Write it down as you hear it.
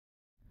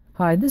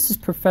Hi, this is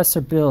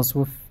Professor Bills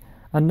with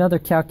another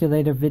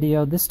calculator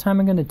video. This time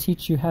I'm going to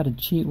teach you how to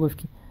cheat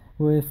with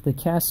the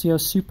Casio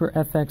Super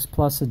FX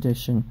Plus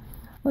Edition.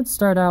 Let's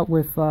start out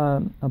with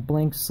a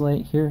blank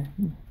slate here,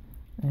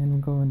 and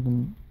we'll go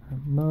into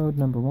mode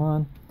number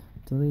 1,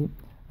 delete.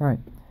 Alright,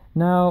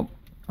 now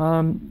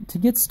to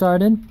get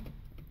started,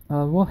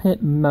 we'll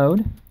hit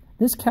mode.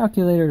 This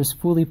calculator is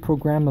fully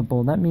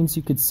programmable. That means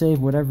you could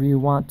save whatever you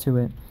want to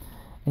it.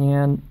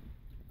 And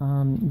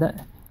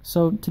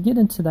so to get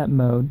into that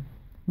mode,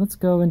 let's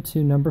go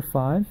into number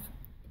 5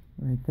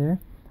 right there,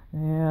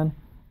 and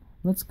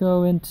let's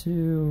go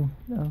into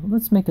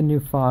let's make a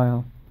new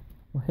file.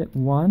 We'll hit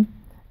 1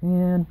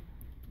 and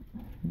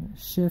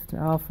shift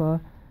alpha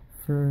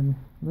for,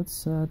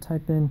 let's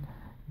type in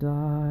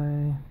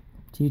die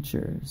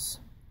teachers,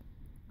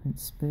 and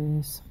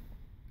space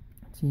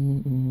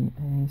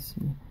TEACHERS.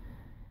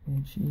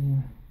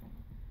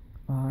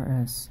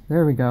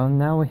 There we go.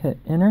 Now we hit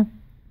enter.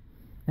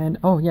 And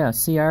oh yeah,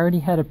 see, I already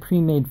had a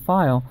pre-made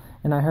file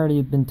and I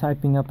already been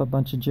typing up a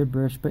bunch of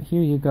gibberish, but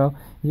here you go.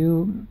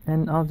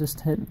 And I'll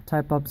just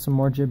type up some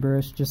more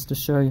gibberish just to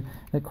show you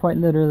that quite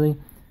literally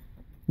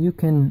you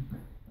can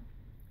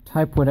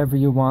type whatever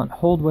you want,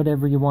 hold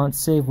whatever you want,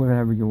 save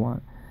whatever you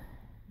want.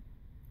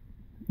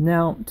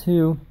 Now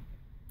you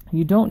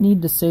don't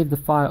need to save the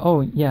file. Oh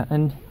yeah,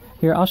 and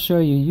here I'll show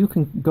you, you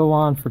can go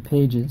on for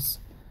pages.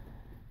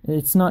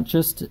 It's not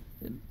just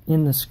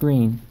in the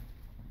screen.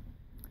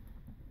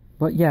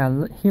 But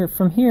yeah,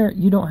 from here,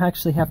 you don't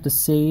actually have to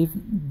save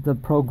the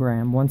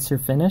program once you're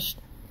finished.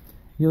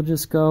 You'll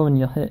just go and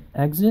you'll hit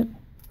exit,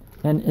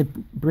 and it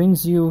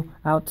brings you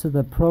out to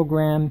the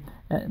program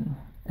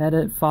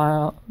edit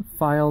file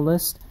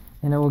list,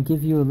 and it will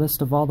give you a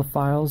list of all the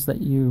files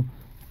that you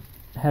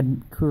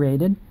had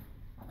created.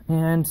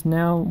 And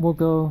now we'll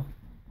go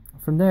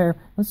from there.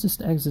 Let's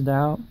just exit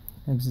out,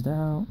 hit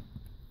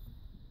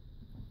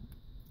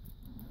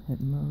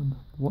mode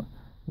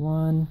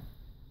 1.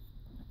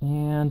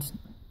 And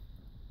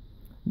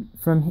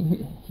from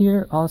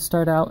here, I'll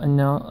start out and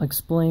now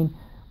explain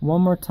one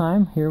more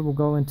time. Here we'll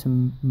go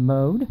into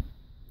mode,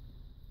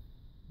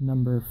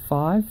 number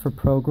 5 for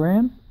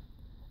program.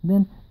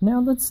 Then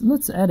now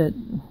let's edit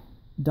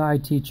die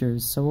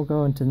teachers. So we'll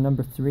go into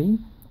number 3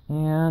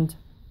 and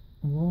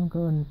we'll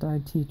go into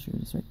die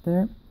teachers right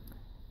there.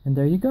 And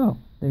there you go.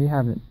 There you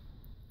have it.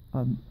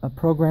 A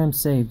program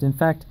saved. In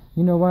fact,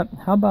 you know what?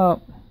 How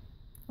about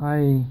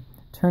I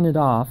turn it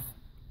off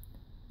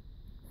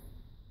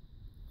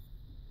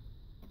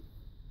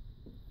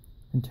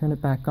and turn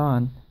it back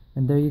on,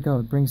 and there you go.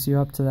 It brings you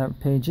up to that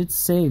page. It's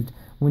saved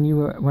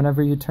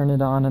whenever you turn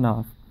it on and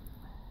off.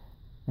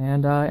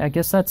 And I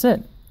guess that's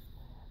it.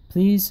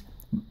 Please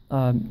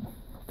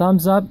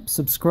thumbs up,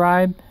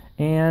 subscribe,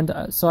 and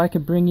so I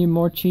could bring you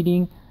more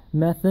cheating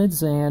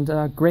methods and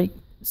great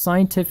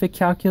scientific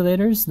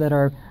calculators that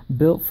are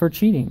built for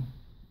cheating.